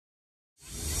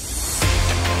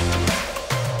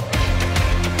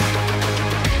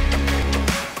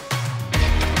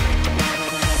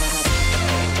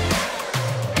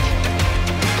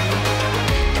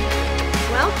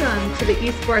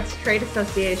Esports Trade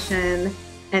Association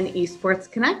and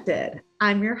Esports Connected.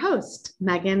 I'm your host,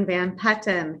 Megan Van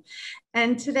Petten.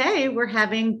 And today we're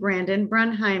having Brandon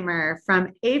Brunhammer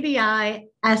from AVI-SPL.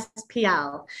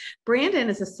 Brandon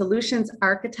is a solutions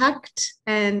architect,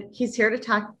 and he's here to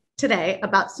talk today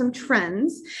about some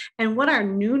trends and what our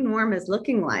new norm is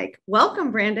looking like.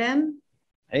 Welcome, Brandon.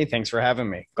 Hey, thanks for having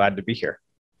me. Glad to be here.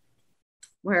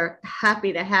 We're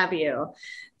happy to have you.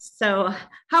 So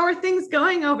how are things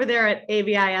going over there at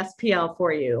AVI-SPL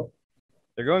for you?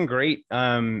 They're going great.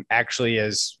 Actually,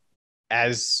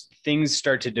 as things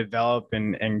start to develop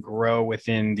and grow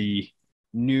within the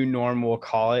new norm, we'll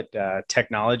call it,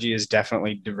 technology is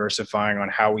definitely diversifying on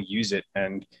how we use it.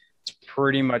 And it's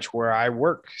pretty much where I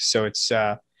work. So it's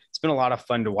been a lot of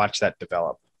fun to watch that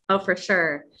develop. Oh, for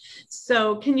sure.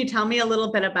 So can you tell me a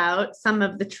little bit about some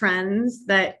of the trends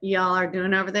that y'all are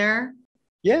doing over there?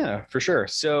 Yeah, for sure.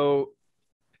 So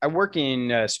I work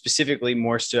in specifically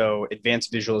more so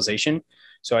advanced visualization.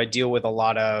 So I deal with a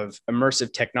lot of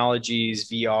immersive technologies,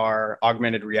 VR,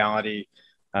 augmented reality,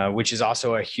 which is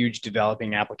also a huge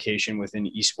developing application within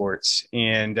esports.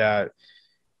 And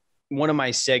one of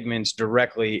my segments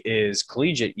directly is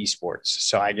collegiate esports.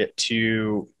 So I get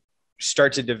to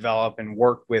start to develop and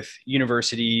work with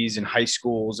universities and high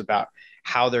schools about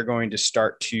how they're going to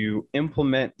start to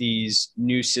implement these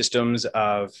new systems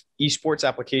of esports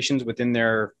applications within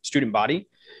their student body,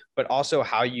 but also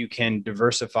how you can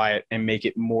diversify it and make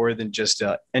it more than just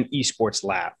an esports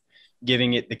lab,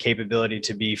 giving it the capability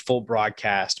to be full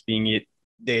broadcast, being it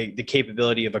the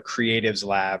capability of a creatives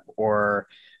lab, or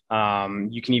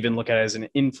you can even look at it as an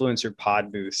influencer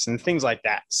pod booth and things like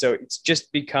that. So it's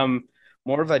just become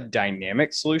more of a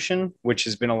dynamic solution, which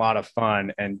has been a lot of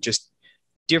fun, and just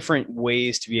different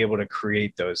ways to be able to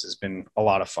create those has been a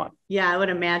lot of fun. Yeah, I would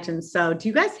imagine so. Do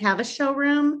you guys have a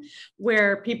showroom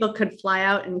where people could fly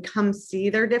out and come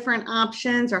see their different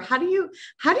options? Or how do you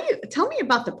tell me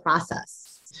about the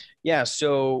process? Yeah,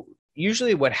 so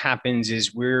usually what happens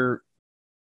is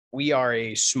we are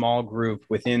a small group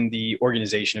within the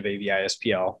organization of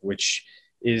AVI-SPL, which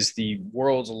is the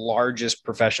world's largest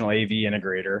professional AV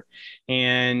integrator.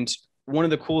 And one of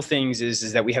the cool things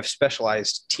is that we have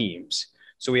specialized teams.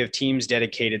 So we have teams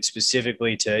dedicated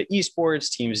specifically to esports,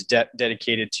 teams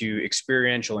dedicated to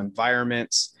experiential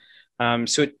environments.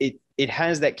 So it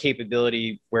has that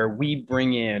capability where we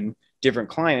bring in different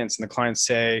clients and the clients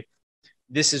say,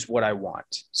 this is what I want.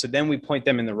 So then we point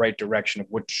them in the right direction of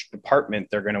which department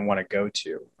they're going to want to go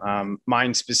to.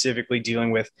 Mine specifically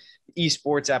dealing with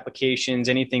esports applications,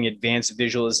 anything advanced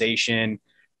visualization.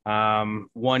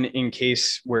 One in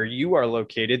case where you are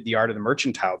located, the Art of the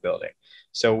Mercantile building.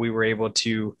 So we were able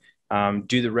to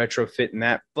do the retrofit in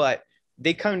that, but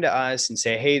they come to us and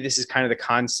say, hey, this is kind of the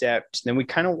concept. And then we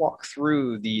kind of walk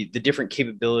through the different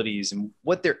capabilities and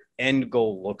what their end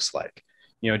goal looks like.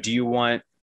 You know, do you want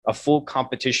a full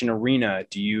competition arena?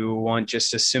 Do you want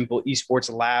just a simple esports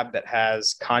lab that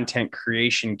has content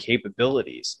creation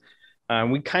capabilities?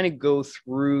 We kind of go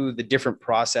through the different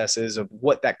processes of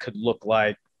what that could look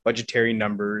like, budgetary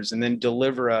numbers, and then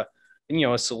deliver a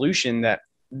solution that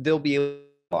they'll be able to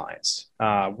utilize.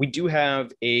 We do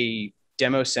have a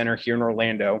demo center here in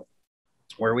Orlando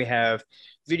where we have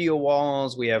video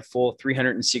walls, we have full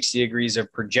 360 degrees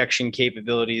of projection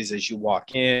capabilities as you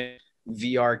walk in,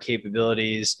 VR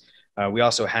capabilities. We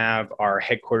also have our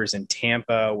headquarters in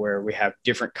Tampa where we have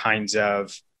different kinds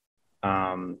of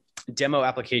demo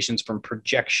applications from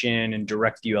projection and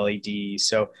direct view LED.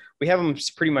 So we have them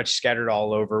pretty much scattered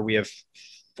all over. We have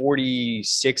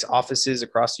 46 offices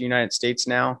across the United States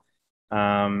now.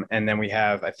 And then we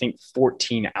have, I think,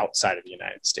 14 outside of the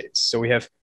United States. So we have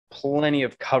plenty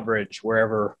of coverage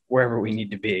wherever we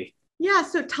need to be. Yeah.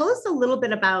 So tell us a little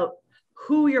bit about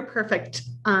who your perfect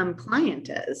client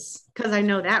is, because I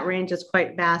know that range is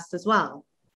quite vast as well.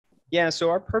 Yeah. So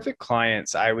our perfect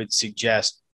clients, I would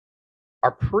suggest,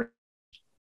 are pretty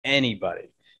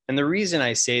anybody. And the reason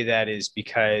I say that is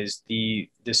because the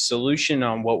solution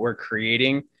on what we're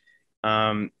creating,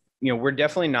 we're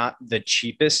definitely not the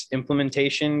cheapest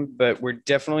implementation, but we're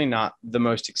definitely not the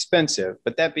most expensive.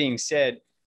 But that being said,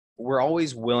 we're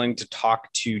always willing to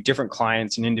talk to different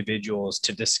clients and individuals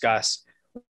to discuss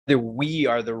that we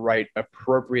are the right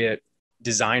appropriate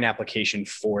design application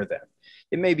for them.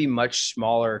 It may be much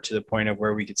smaller to the point of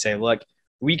where we could say, look,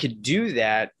 we could do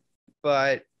that,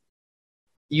 but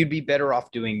you'd be better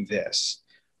off doing this.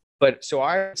 But so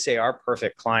I would say our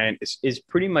perfect client is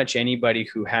pretty much anybody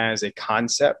who has a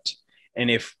concept. And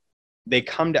if they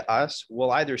come to us,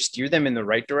 we'll either steer them in the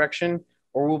right direction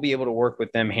or we'll be able to work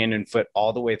with them hand and foot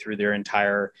all the way through their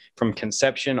entire, from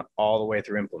conception all the way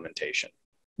through implementation.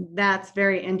 That's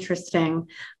very interesting.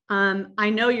 I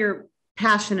know you're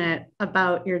passionate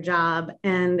about your job,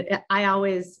 and I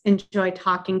always enjoy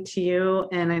talking to you.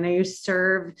 And I know you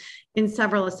serve in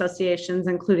several associations,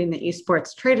 including the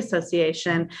Esports Trade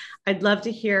Association. I'd love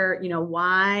to hear,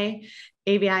 why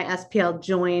AVI-SPL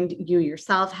joined you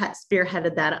yourself,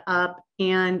 spearheaded that up,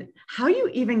 and how you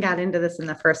even got into this in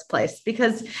the first place,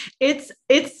 because it's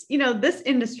this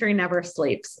industry never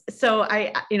sleeps. So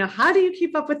how do you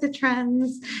keep up with the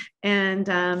trends? And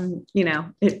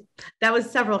that was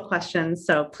several questions.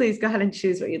 So please go ahead and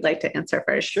choose what you'd like to answer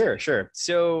first. Sure.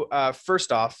 So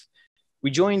first off, we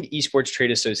joined Esports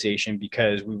Trade Association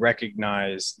because we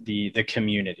recognize the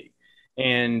community.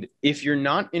 And if you're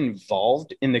not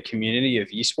involved in the community of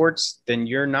esports, then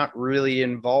you're not really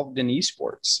involved in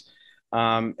esports.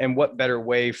 And what better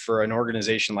way for an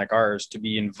organization like ours to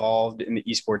be involved in the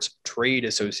Esports Trade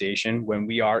Association when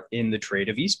we are in the trade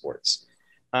of esports?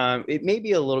 It may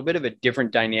be a little bit of a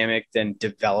different dynamic than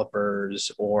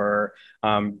developers or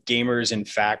gamers, in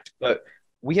fact, but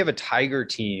we have a tiger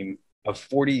team of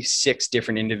 46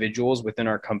 different individuals within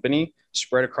our company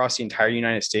spread across the entire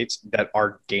United States that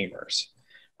are gamers.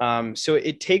 So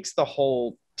it takes the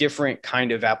whole different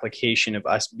kind of application of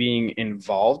us being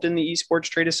involved in the Esports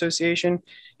Trade Association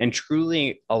and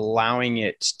truly allowing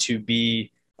it to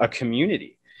be a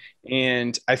community.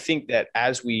 And I think that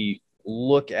as we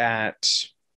look at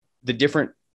the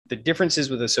differences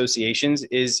with associations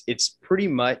is it's pretty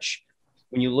much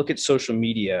when you look at social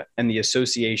media and the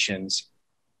associations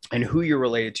and who you're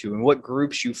related to and what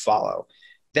groups you follow,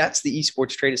 that's the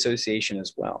Esports Trade Association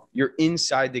as well. You're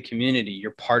inside the community,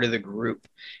 you're part of the group.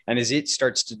 And as it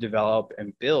starts to develop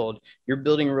and build, you're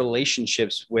building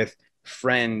relationships with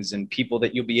friends and people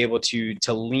that you'll be able to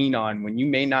lean on when you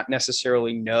may not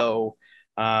necessarily know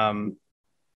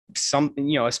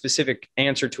something, a specific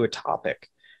answer to a topic.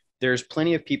 There's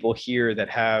plenty of people here that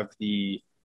have the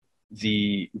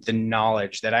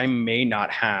knowledge that I may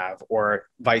not have, or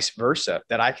vice versa,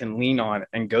 that I can lean on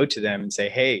and go to them and say,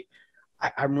 hey,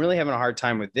 I'm really having a hard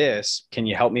time with this. Can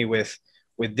you help me with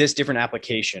this different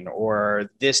application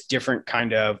or this different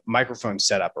kind of microphone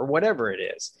setup or whatever it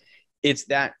is? It's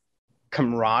that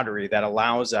camaraderie that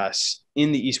allows us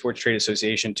in the Esports Trade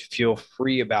Association to feel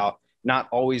free about not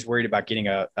always worried about getting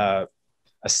a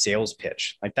sales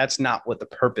pitch. Like that's not what the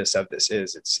purpose of this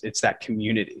is. It's that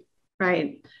community.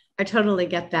 Right. I totally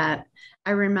get that.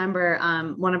 I remember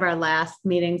one of our last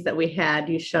meetings that we had,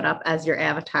 you showed up as your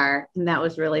avatar, and that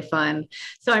was really fun.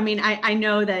 So, I mean, I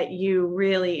know that you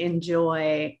really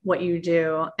enjoy what you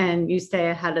do and you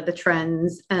stay ahead of the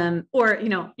trends, or,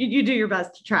 you do your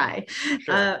best to try,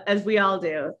 Sure. as we all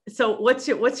do. So what's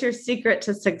your secret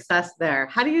to success there?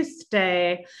 How do you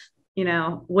stay,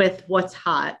 with what's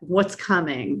hot, what's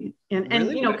coming, and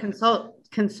Really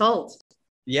consult?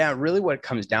 Yeah, really what it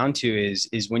comes down to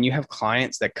is when you have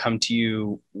clients that come to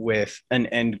you with an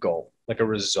end goal, like a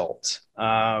result.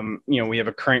 We have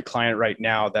a current client right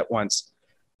now that wants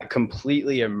a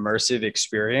completely immersive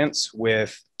experience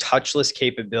with touchless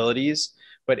capabilities,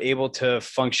 but able to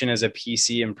function as a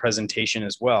PC and presentation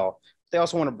as well. They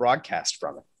also want to broadcast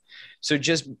from it. So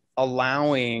just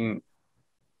allowing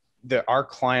our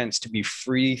clients to be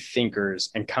free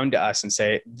thinkers and come to us and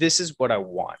say, this is what I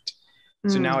want.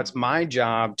 So now it's my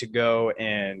job to go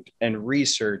and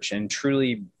research and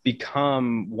truly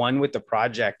become one with the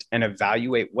project and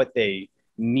evaluate what they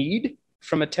need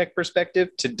from a tech perspective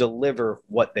to deliver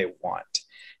what they want.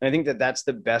 And I think that that's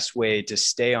the best way to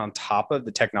stay on top of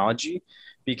the technology,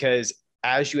 because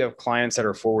as you have clients that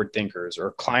are forward thinkers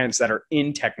or clients that are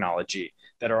in technology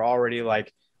that are already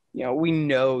like, we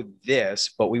know this,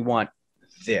 but we want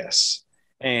this.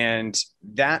 And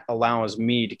that allows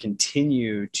me to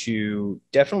continue to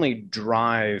definitely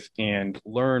drive and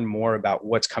learn more about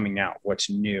what's coming out, what's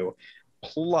new.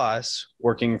 Plus,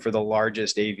 working for the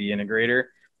largest AV integrator,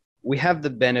 we have the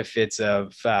benefits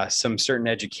of some certain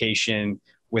education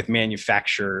with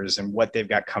manufacturers and what they've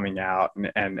got coming out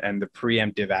and the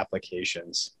preemptive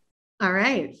applications. All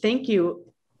right. Thank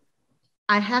you.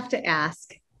 I have to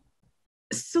ask,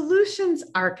 solutions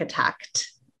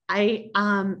architect.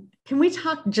 Can we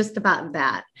talk just about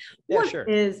that? Yeah, what sure.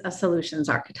 is a solutions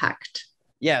architect?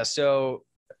 Yeah, so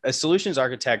a solutions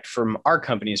architect from our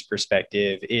company's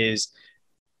perspective is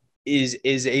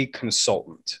a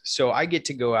consultant. So I get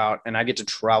to go out and I get to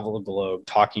travel the globe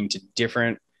talking to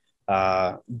different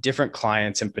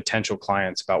clients and potential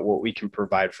clients about what we can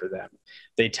provide for them.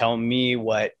 They tell me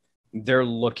what they're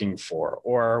looking for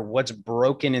or what's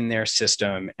broken in their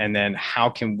system, and then how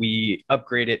can we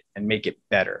upgrade it and make it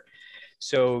better.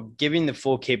 So giving the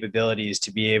full capabilities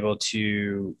to be able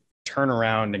to turn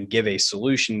around and give a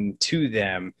solution to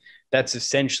them, that's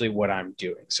essentially what I'm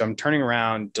doing. So I'm turning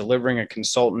around, delivering a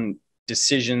consultant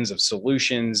decisions of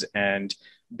solutions, and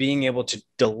being able to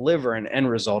deliver an end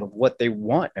result of what they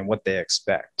want and what they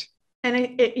expect.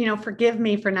 And forgive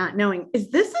me for not knowing, is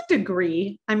this a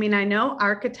degree? I mean, I know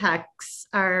architects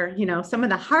are, some of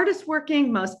the hardest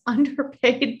working, most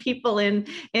underpaid people in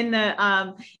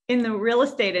the real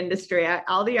estate industry.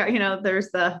 There's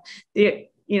the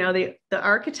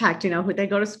architect, who they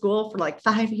go to school for like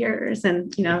 5 years,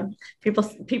 and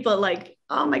people like,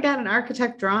 oh my God, an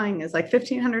architect drawing is like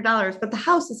 $1,500, but the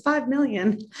house is $5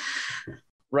 million.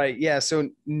 Right. Yeah. So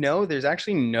no, there's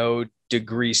actually no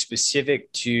degree specific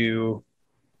to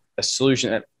a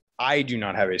solution. I do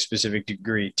not have a specific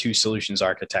degree to solutions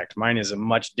architect. Mine is a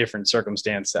much different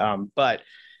circumstance. But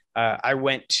I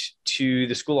went to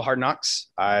the School of Hard Knocks.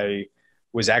 I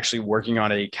was actually working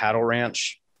on a cattle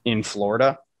ranch in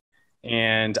Florida,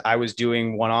 and I was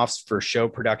doing one-offs for show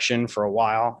production for a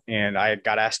while, and I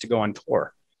got asked to go on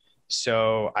tour.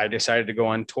 So I decided to go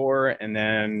on tour, and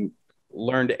then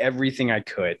learned everything I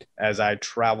could as I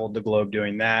traveled the globe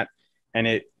doing that. And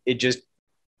it just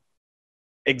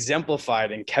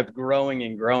exemplified and kept growing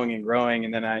and growing and growing.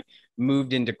 And then I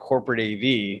moved into corporate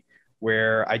AV,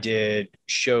 where I did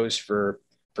shows for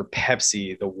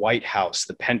Pepsi, the White House,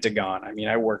 the Pentagon. I mean,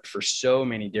 I worked for so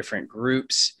many different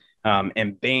groups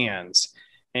and bands,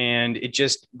 and it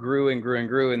just grew and grew and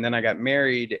grew. And then I got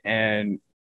married, and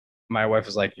my wife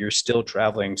was like, "You're still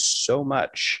traveling so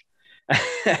much."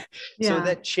 So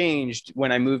that changed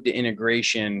when I moved to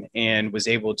integration and was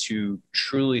able to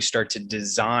truly start to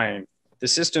design the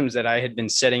systems that I had been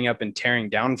setting up and tearing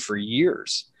down for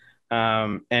years,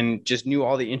 and just knew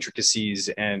all the intricacies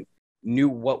and knew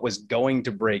what was going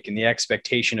to break, and the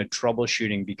expectation of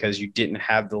troubleshooting because you didn't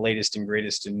have the latest and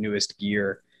greatest and newest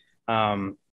gear,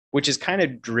 which has kind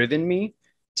of driven me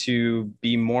to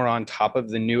be more on top of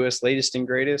the newest, latest, and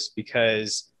greatest,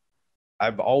 because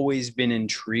I've always been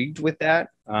intrigued with that.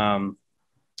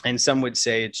 And some would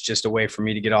say it's just a way for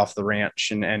me to get off the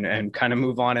ranch and kind of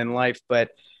move on in life.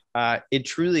 But it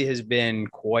truly has been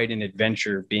quite an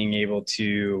adventure being able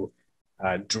to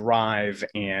drive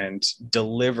and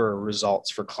deliver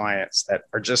results for clients that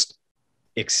are just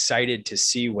excited to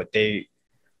see what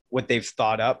they've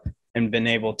thought up and been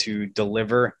able to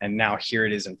deliver. And now here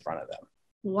it is in front of them.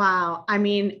 Wow. I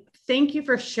mean, thank you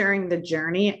for sharing the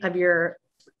journey of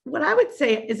what I would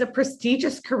say is a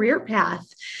prestigious career path.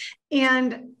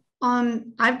 And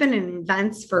I've been in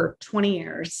events for 20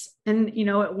 years, and,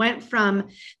 it went from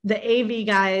the AV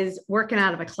guys working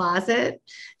out of a closet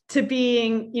to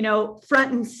being,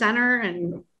 front and center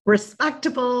and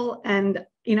respectable. And,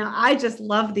 I just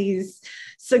love these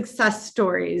success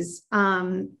stories.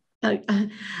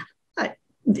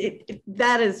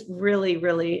 That is really,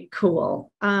 really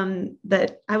cool.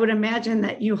 That I would imagine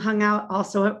that you hung out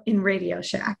also in Radio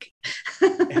Shack.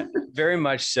 Very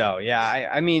much so. Yeah.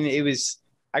 I mean,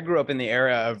 I grew up in the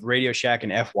era of Radio Shack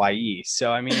and FYE.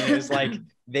 So, I mean, it was like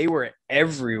they were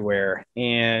everywhere.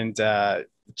 And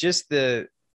just the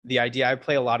idea, I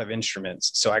play a lot of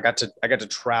instruments. So I got to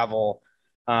travel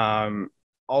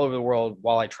all over the world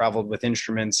while I traveled with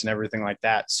instruments and everything like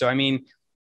that. So, I mean,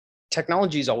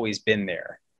 technology's always been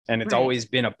there, and it's always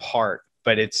been a part,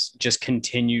 but it's just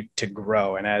continued to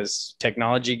grow. And as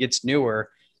technology gets newer,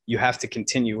 you have to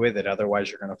continue with it. Otherwise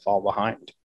you're going to fall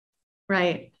behind.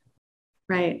 Right.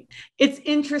 It's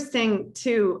interesting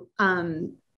too,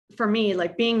 for me,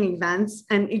 like being events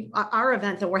and our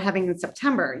event that we're having in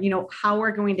September, how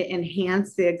we're going to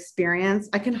enhance the experience.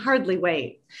 I can hardly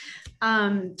wait.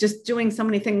 Just doing so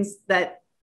many things that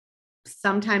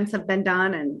sometimes have been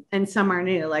done and some are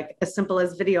new, like as simple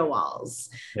as video walls.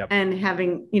 Yep. And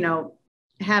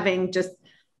having just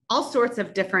all sorts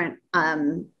of different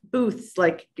booths.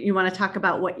 Like, you want to talk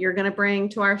about what you're going to bring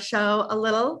to our show a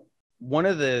little? One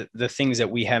of the things that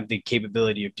we have the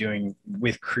capability of doing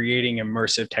with creating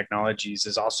immersive technologies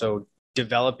is also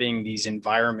developing these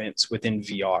environments within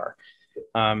VR.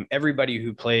 Everybody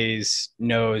who plays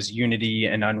knows Unity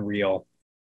and Unreal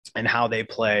and how they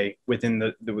play within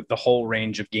the whole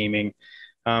range of gaming.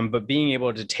 But being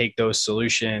able to take those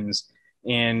solutions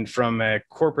and from a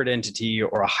corporate entity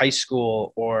or a high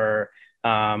school or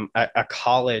a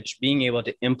college, being able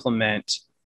to implement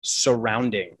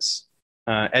surroundings.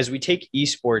 As we take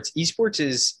esports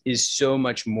is so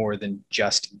much more than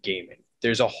just gaming.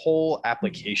 There's a whole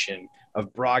application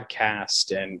of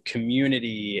broadcast and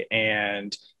community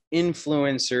and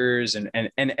influencers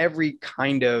and every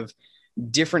kind of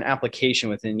different application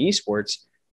within esports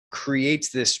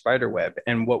creates this spider web.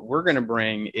 And what we're going to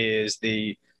bring is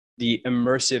the the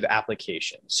immersive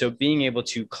application. So being able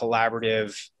to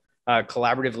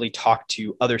collaboratively talk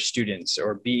to other students,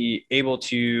 or be able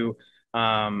to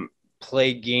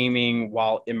play gaming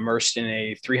while immersed in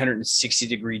a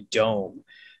 360-degree dome.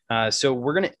 So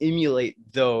we're going to emulate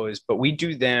those, but we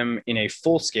do them in a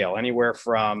full scale, anywhere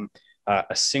from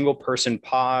a single person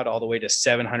pod all the way to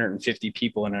 750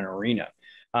 people in an arena.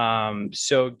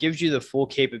 So it gives you the full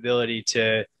capability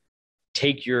to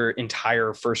take your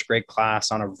entire first grade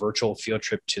class on a virtual field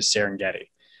trip to Serengeti.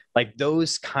 Like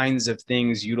those kinds of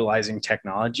things, utilizing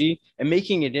technology and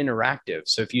making it interactive.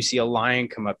 So if you see a lion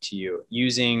come up to you,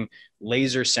 using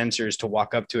laser sensors to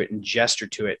walk up to it and gesture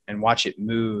to it and watch it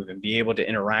move and be able to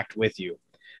interact with you.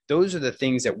 Those are the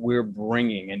things that we're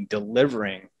bringing and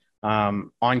delivering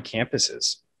on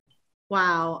campuses.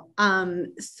 Wow.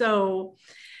 Wow,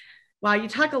 you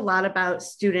talk a lot about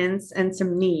students and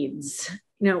some needs.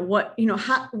 Where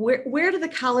do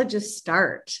the colleges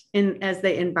start as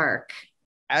they embark?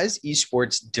 As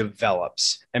esports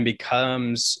develops and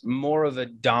becomes more of a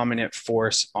dominant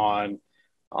force on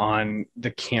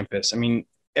the campus, I mean,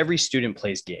 every student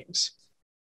plays games.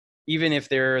 Even if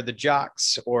they're the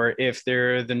jocks or if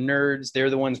they're the nerds, they're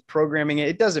the ones programming it.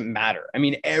 It doesn't matter. I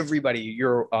mean, everybody,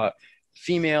 you're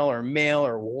female or male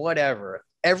or whatever,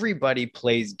 everybody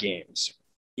plays games,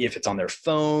 if it's on their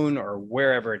phone or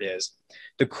wherever it is.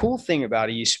 The cool thing about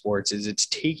esports is it's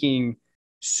taking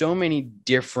so many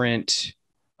different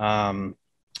art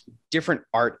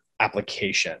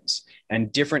applications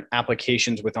and different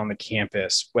applications within the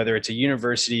campus, whether it's a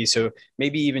university, so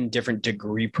maybe even different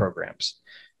degree programs,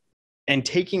 and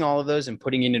taking all of those and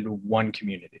putting it into one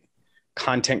community.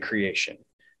 Content creation,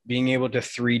 being able to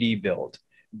 3D build,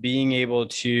 being able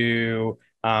to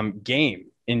game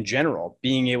in general,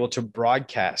 being able to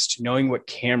broadcast, knowing what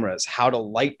cameras, how to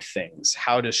light things,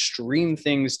 how to stream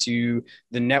things to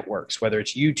the networks, whether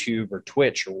it's YouTube or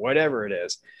Twitch or whatever it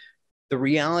is. The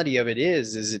reality of it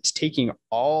is it's taking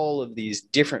all of these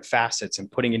different facets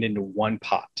and putting it into one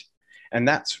pot. And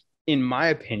that's, in my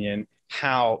opinion,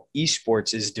 how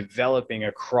esports is developing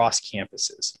across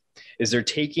campuses. Is they're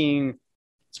taking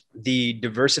the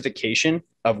diversification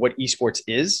of what esports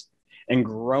is and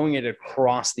growing it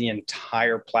across the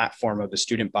entire platform of the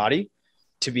student body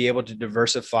to be able to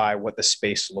diversify what the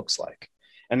space looks like.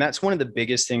 And that's one of the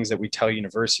biggest things that we tell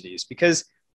universities, because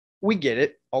we get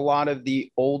it. A lot of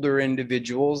the older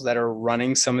individuals that are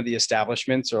running some of the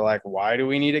establishments are like, why do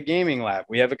we need a gaming lab?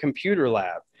 We have a computer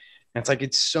lab. And it's like,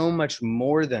 it's so much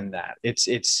more than that.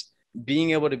 It's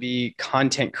being able to be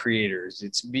content creators.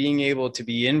 It's being able to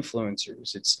be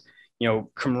influencers. It's,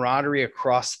 camaraderie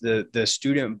across the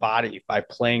student body by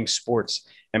playing sports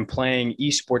and playing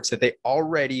esports that they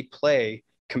already play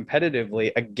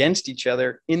competitively against each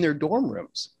other in their dorm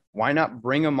rooms. Why not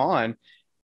bring them on?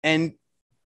 And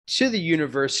to the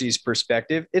university's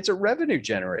perspective, it's a revenue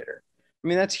generator. I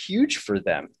mean, that's huge for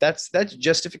them. That's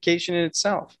justification in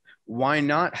itself. Why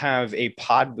not have a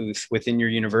pod booth within your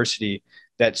university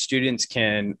that students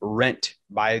can rent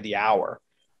by the hour?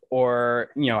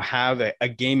 Or, have a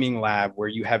gaming lab where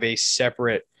you have a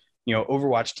separate,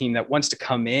 Overwatch team that wants to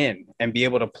come in and be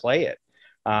able to play it.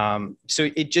 So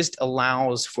it just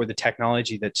allows for the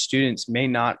technology that students may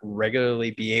not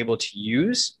regularly be able to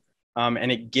use. And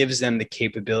it gives them the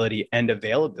capability and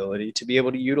availability to be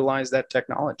able to utilize that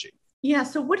technology. Yeah.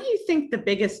 So what do you think the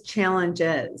biggest challenge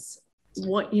is?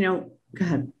 Go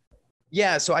ahead.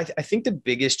 Yeah. So I think the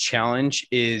biggest challenge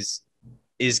is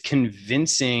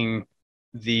convincing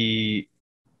the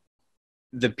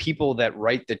people that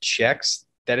write the checks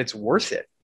that it's worth it.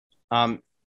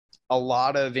 A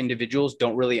lot of individuals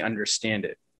don't really understand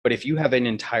it, but if you have an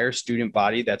entire student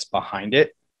body that's behind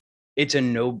it, it's a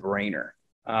no-brainer.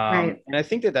 Right. And I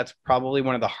think that that's probably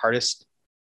one of the hardest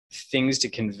things to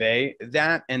convey.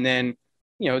 That, and then,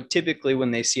 typically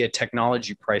when they see a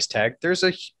technology price tag, there's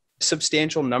a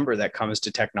substantial number that comes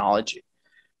to technology.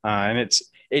 And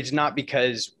it's not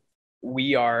because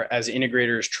we are, as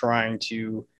integrators, trying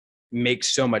to make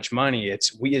so much money.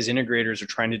 It's we as integrators are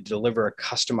trying to deliver a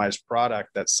customized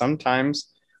product that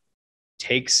sometimes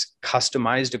takes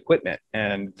customized equipment.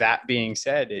 And that being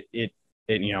said, it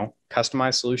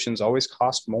customized solutions always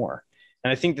cost more.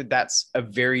 And I think that that's a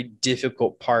very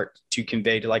difficult part to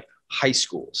convey to like high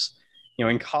schools.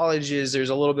 In colleges,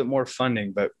 there's a little bit more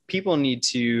funding, but people need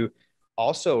to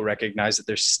also recognize that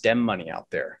there's STEM money out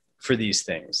there for these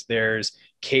things. There's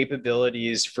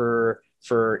capabilities for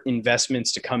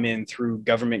investments to come in through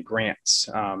government grants,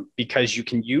 because you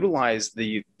can utilize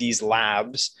these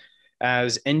labs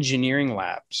as engineering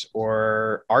labs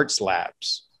or arts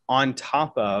labs on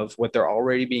top of what they're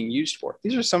already being used for.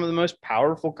 These are some of the most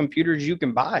powerful computers you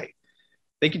can buy.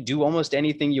 they could do almost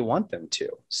anything you want them to.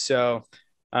 So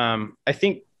I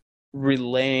think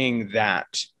relaying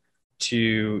that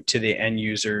to the end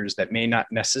users that may not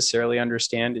necessarily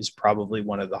understand is probably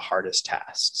one of the hardest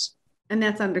tasks. And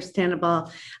that's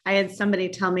understandable. I had somebody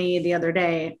tell me the other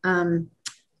day,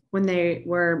 when they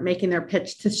were making their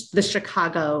pitch to the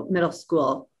Chicago middle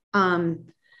school,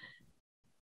 and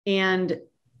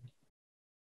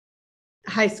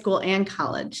high school and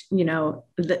college,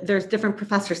 there's different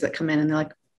professors that come in and they're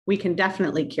like, we can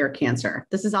definitely cure cancer.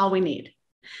 This is all we need.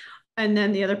 And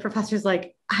then the other professor's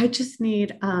like, I just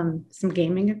need some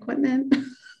gaming equipment.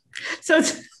 So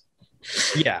it's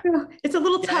a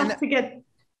little tough to get.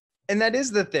 And that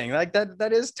is the thing, like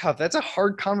that is tough. That's a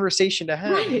hard conversation to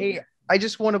have. Right. Hey, I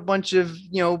just want a bunch of,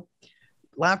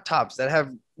 laptops that have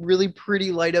really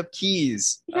pretty light up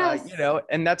keys, yes.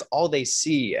 And that's all they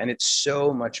see. And it's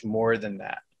so much more than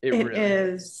that. It really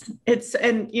is.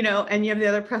 And you have the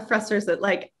other professors that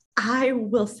like, I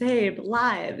will save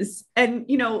lives. And,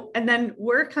 and then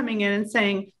we're coming in and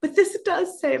saying, but this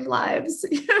does save lives.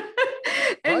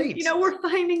 And, right. We're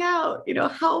finding out,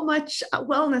 how much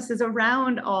wellness is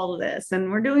around all of this,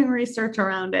 and we're doing research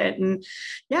around it. And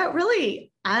yeah,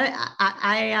 really,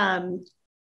 I'm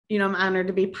honored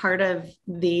to be part of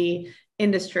the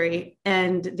industry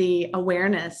and the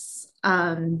awareness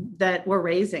that we're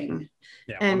raising.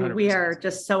 Yeah, and 100%. We are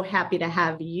just so happy to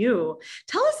have you.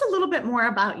 Tell us a little bit more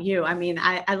about you. I mean,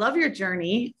 I love your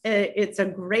journey. It's a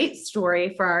great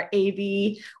story for our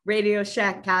AV Radio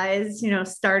Shack guys,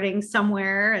 starting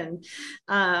somewhere. And,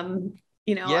 yeah,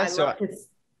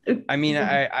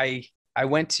 I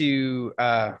went to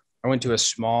a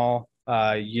small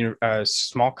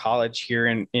small college here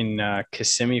in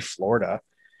Kissimmee, Florida,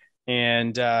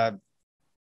 and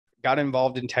got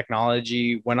involved in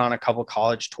technology, went on a couple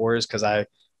college tours because I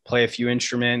play a few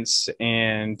instruments,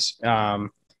 and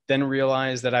then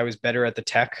realized that I was better at the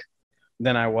tech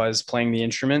than I was playing the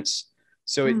instruments.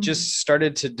 So it just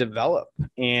started to develop,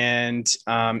 and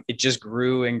it just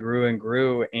grew and grew and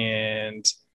grew. And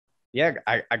yeah,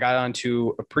 I got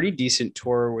onto a pretty decent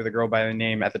tour with a girl by the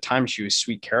name, at the time she was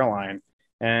Sweet Caroline.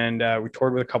 And we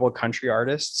toured with a couple of country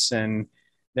artists, and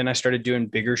then I started doing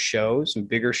bigger shows, and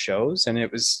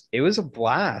it was a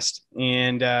blast.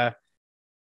 And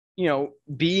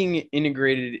being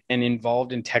integrated and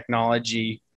involved in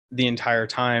technology the entire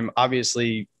time,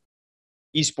 obviously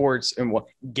esports and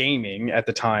gaming at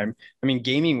the time. I mean,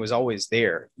 gaming was always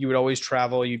there. You would always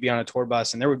travel, you'd be on a tour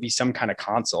bus, and there would be some kind of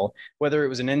console, whether it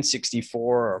was an N64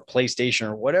 or PlayStation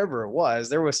or whatever it was,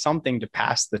 there was something to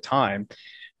pass the time.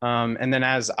 And then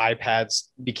as iPads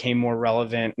became more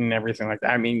relevant and everything like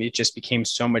that, I mean, it just became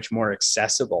so much more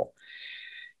accessible.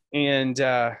 And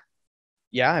the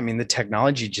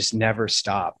technology just never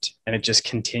stopped, and it just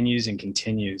continues and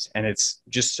continues. And it's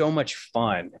just so much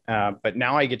fun. But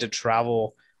now I get to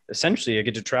travel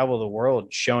the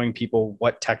world, showing people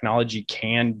what technology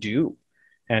can do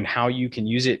and how you can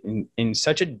use it in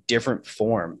such a different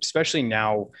form, especially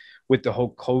now with the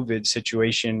whole COVID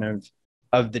situation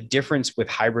of the difference with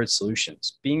hybrid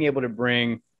solutions, being able to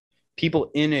bring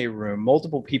people in a room,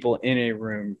 multiple people in a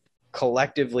room,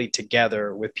 collectively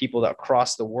together with people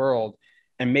across the world,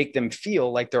 and make them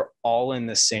feel like they're all in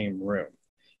the same room.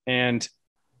 And,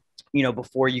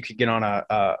 before you could get on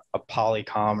a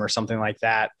Polycom or something like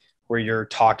that, where you're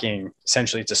talking,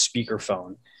 essentially it's a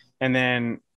speakerphone. And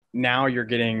then now you're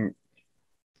getting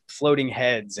floating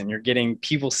heads, and you're getting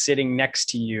people sitting next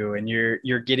to you, and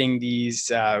you're getting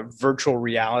these virtual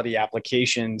reality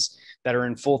applications that are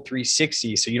in full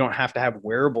 360. So you don't have to have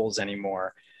wearables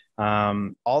anymore.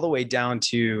 All the way down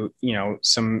to,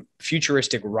 some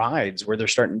futuristic rides where they're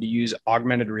starting to use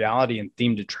augmented reality and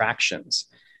themed attractions.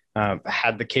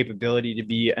 Had the capability to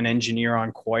be an engineer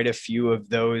on quite a few of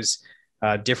those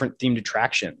different themed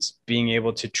attractions, being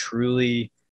able to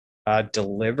truly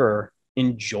deliver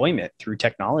enjoyment through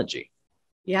technology.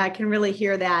 Yeah, I can really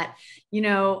hear that,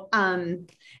 and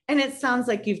it sounds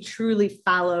like you've truly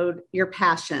followed your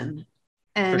passion.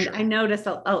 And sure. I notice,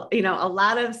 a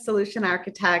lot of solution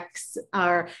architects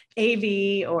are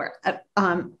AV or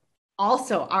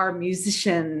also are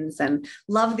musicians and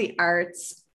love the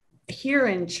arts. Here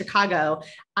in Chicago,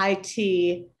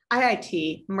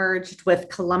 IIT merged with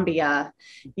Columbia,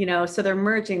 so they're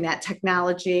merging that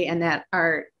technology and that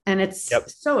art. And it's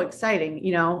so exciting,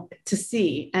 to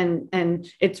see, and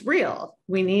it's real.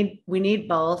 We need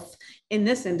both in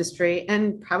this industry,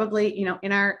 and probably,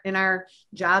 in our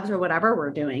jobs or whatever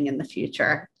we're doing in the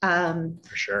future. For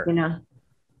sure.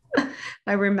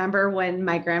 I remember when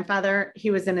my grandfather,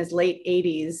 he was in his late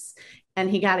 80s, and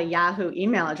he got a Yahoo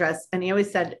email address, and he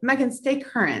always said, Megan, stay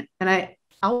current. And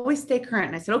always stay current.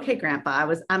 And I said, okay, Grandpa. I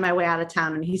was on my way out of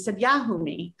town, and he said, Yahoo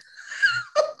me.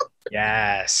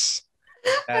 Yes.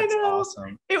 I That's know.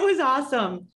 awesome. It was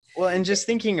awesome. Well, and just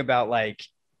thinking about like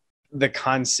the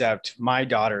concept, my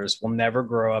daughters will never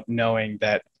grow up knowing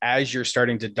that as you're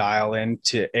starting to dial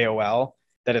into AOL,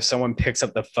 that if someone picks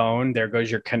up the phone, there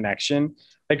goes your connection.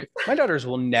 Like my daughters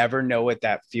will never know what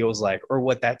that feels like or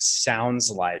what that sounds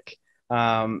like,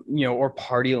 or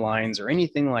party lines or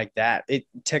anything like that.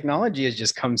 Technology has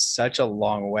just come such a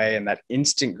long way, and that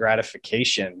instant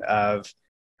gratification of,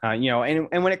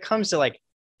 and when it comes to like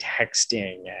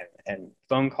texting and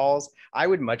phone calls, I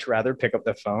would much rather pick up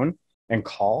the phone and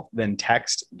call than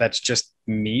text. That's just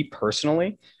me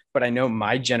personally. But I know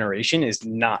my generation is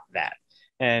not that.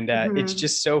 And it's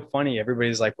just so funny.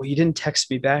 Everybody's like, well, you didn't text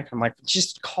me back. I'm like,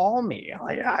 just call me.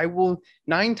 I will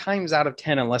 9 times out of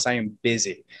 10, unless I am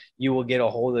busy, you will get a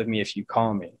hold of me if you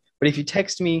call me. But if you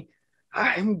text me,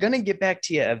 I'm going to get back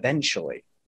to you eventually.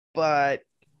 But,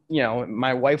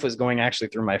 my wife was going actually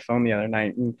through my phone the other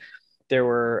night, and there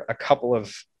were a couple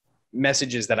of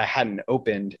messages that I hadn't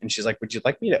opened, and she's like, would you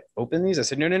like me to open these? I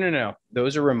said, no,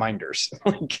 those are reminders.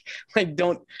 like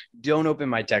don't open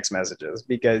my text messages,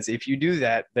 because if you do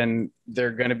that, then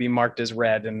they're going to be marked as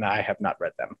read, and I have not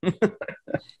read them.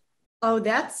 Oh,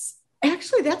 that's a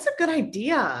good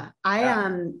idea.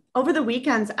 Over the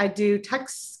weekends I do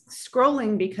text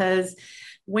scrolling, because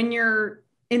when you're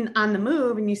on the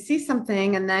move and you see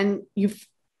something, and then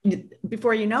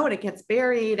before you know it, it gets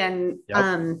buried. And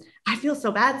Yep. I feel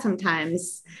so bad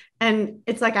sometimes. And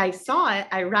it's like, I saw it,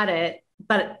 I read it,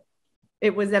 but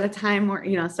it was at a time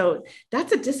where, so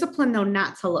that's a discipline though,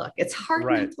 not to look. It's hard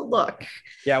Right. not to look.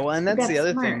 Yeah. Well, and that's the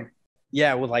other smart thing.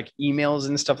 Yeah. With like emails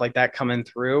and stuff like that coming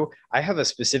through, I have a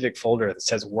specific folder that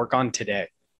says work on today.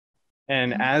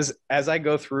 And as I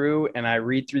go through and I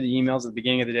read through the emails at the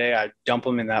beginning of the day, I dump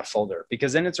them in that folder,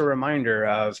 because then it's a reminder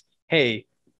of, hey,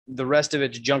 the rest of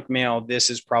it's junk mail. This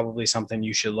is probably something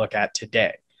you should look at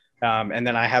today. And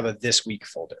then I have a this week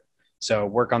folder. So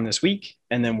work on this week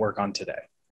and then work on today.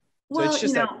 So it's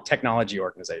just that technology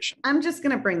organization. I'm just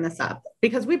going to bring this up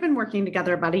because we've been working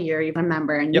together about a year. You've been a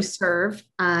member, and you serve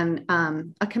on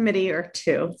a committee or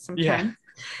two sometimes.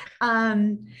 Yeah.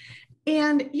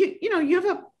 And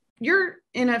you're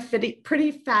in a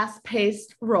pretty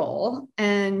fast-paced role,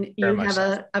 and you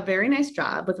have a very nice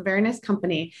job with a very nice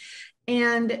company.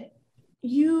 And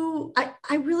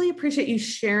I really appreciate you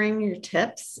sharing your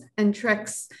tips and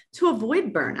tricks to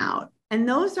avoid burnout. And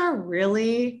those are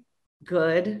really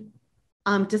good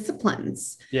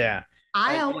disciplines. Yeah.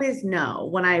 I always know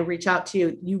when I reach out to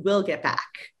you, you will get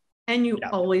back, and you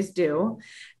always do.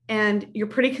 And you're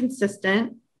pretty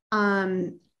consistent.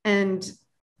 And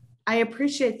I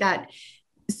appreciate that.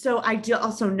 So I do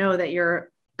also know that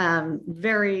you're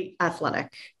very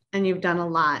athletic, and you've done a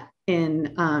lot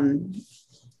in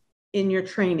your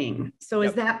training. So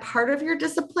is that part of your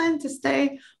discipline to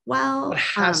stay well? It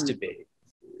has to be.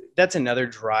 That's another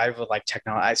drive with like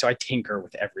technology. So I tinker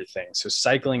with everything. So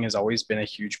cycling has always been a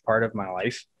huge part of my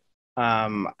life.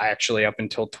 I actually, up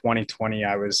until 2020,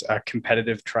 I was a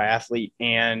competitive triathlete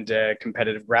and a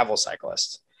competitive gravel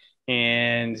cyclist.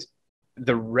 And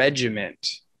the regiment,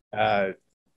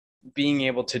 being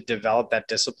able to develop that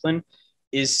discipline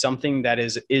is something that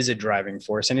is a driving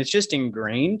force. And it's just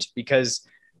ingrained, because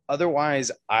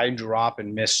otherwise I drop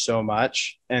and miss so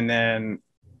much. And then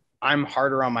I'm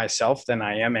harder on myself than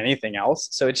I am anything else.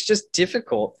 So it's just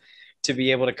difficult to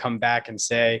be able to come back and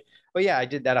say, oh yeah, I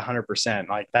did that 100%.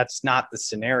 Like that's not the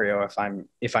scenario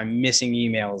if I'm missing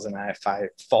emails and if I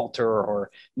falter or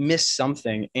miss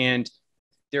something. And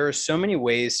there are so many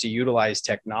ways to utilize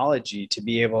technology to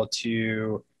be able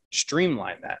to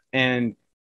streamline that. And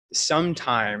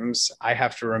sometimes I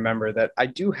have to remember that I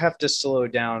do have to slow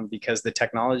down, because the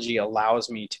technology allows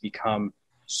me to become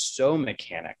so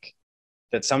mechanic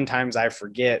that sometimes I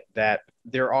forget that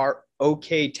there are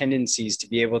okay tendencies to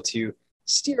be able to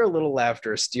steer a little left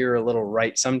or steer a little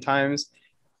right sometimes.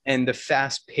 And the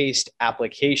fast-paced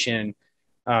application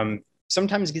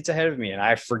sometimes gets ahead of me, and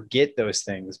I forget those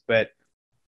things. But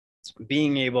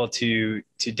being able to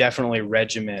definitely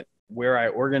regiment where I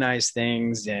organize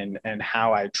things and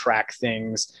how I track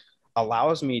things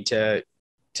allows me to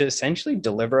essentially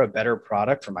deliver a better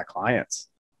product for my clients.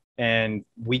 And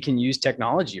we can use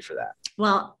technology for that.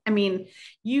 Well, I mean,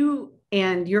 you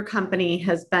and your company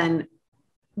has been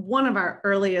one of our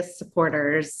earliest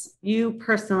supporters. You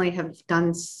personally have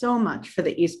done so much for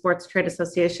the Esports Trade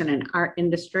Association and our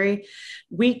industry.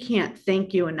 We can't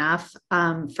thank you enough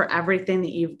for everything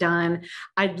that you've done.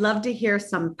 I'd love to hear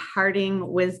some parting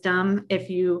wisdom if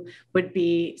you would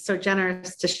be so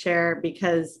generous to share,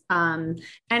 because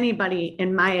anybody,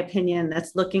 in my opinion,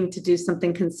 that's looking to do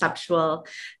something conceptual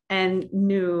and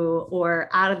new or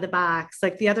out of the box.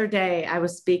 Like the other day, I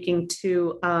was speaking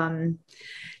to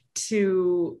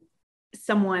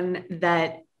someone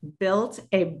that built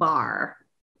a bar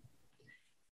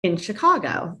in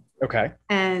Chicago. Okay.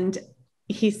 And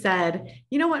he said,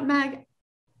 you know what, Meg?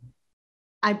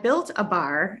 I built a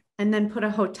bar and then put a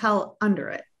hotel under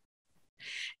it.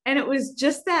 And it was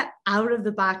just that out of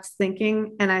the box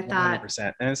thinking. And I thought,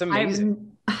 100%. And it's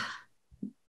amazing.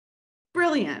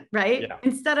 Brilliant, right? Yeah,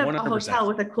 Instead of 100%. a hotel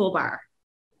with a cool bar.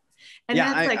 And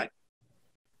yeah, that's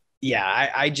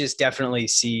I just definitely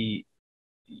see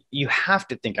you have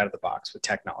to think out of the box with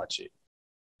technology.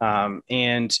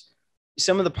 And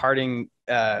some of the parting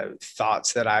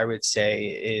thoughts that I would say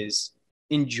is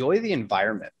enjoy the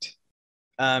environment.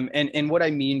 And what I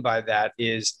mean by that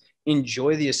is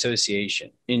enjoy the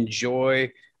association, enjoy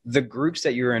the groups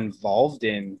that you're involved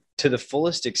in to the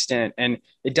fullest extent. And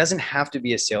it doesn't have to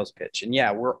be a sales pitch. And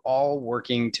yeah, we're all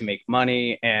working to make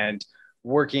money and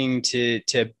working to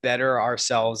better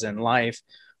ourselves in life.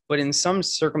 But in some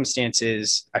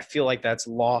circumstances, I feel like that's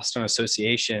lost on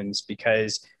associations,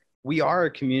 because we are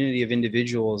a community of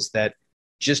individuals that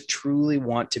just truly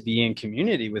want to be in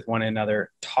community with one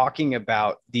another, talking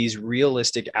about these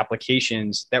realistic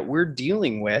applications that we're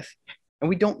dealing with, and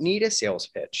we don't need a sales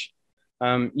pitch.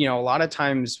 A lot of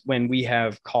times when we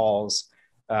have calls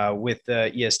with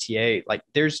the ESTA, like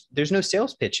there's no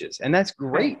sales pitches, and that's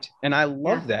great, and I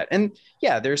love that. And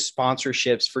yeah, there's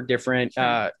sponsorships for different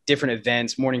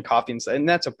events, morning coffee, and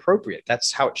that's appropriate.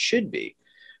 That's how it should be.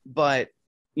 But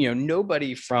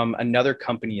nobody from another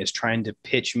company is trying to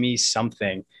pitch me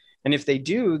something. And if they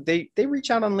do, they reach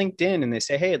out on LinkedIn and they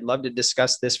say, hey, I'd love to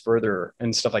discuss this further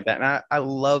and stuff like that. And I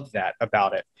love that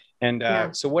about it.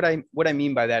 And so what I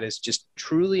mean by that is just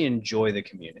truly enjoy the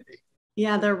community.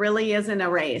 Yeah, there really isn't a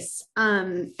race.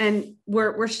 And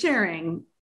we're sharing,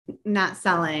 not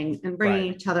selling, and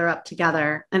bringing each other up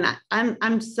together. And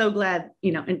I'm so glad,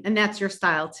 and that's your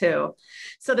style too.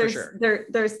 So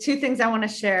there's two things I want to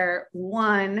share.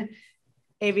 One,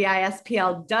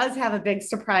 AVI-SPL does have a big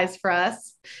surprise for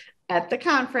us at the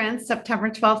conference, September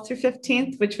 12th through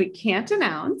 15th, which we can't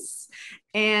announce.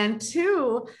 And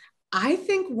two, I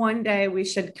think one day we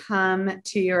should come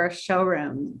to your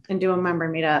showroom and do a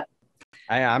member meetup.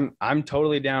 I'm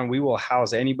totally down. We will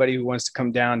house anybody who wants to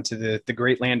come down to the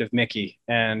great land of Mickey,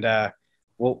 and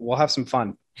we'll have some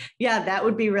fun. Yeah, that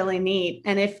would be really neat.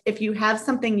 And if you have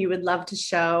something you would love to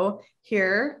show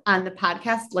here on the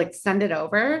podcast, like send it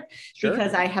over. Sure.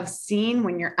 Because I have seen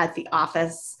when you're at the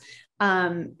office,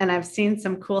 and I've seen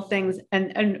some cool things.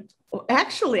 And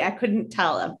actually, I couldn't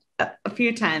tell a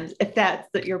few times if that's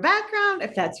your background,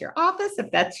 if that's your office,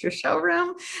 if that's your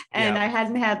showroom. And I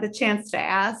hadn't had the chance to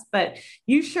ask, but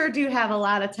you sure do have a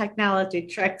lot of technology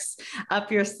tricks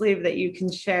up your sleeve that you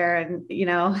can share. And,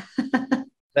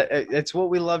 it's what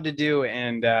we love to do.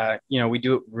 And, we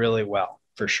do it really well,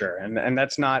 for sure. And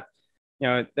that's not,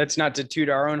 that's not to toot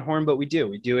our own horn, but we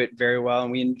do it very well,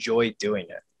 and we enjoy doing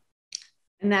it.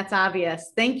 And that's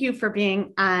obvious. Thank you for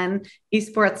being on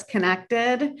Esports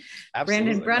Connected.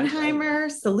 Absolutely. Brandon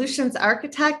Brunhammer, Solutions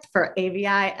Architect for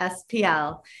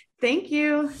AVI-SPL. Thank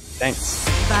you. Thanks.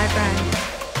 Bye,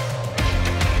 Brandon.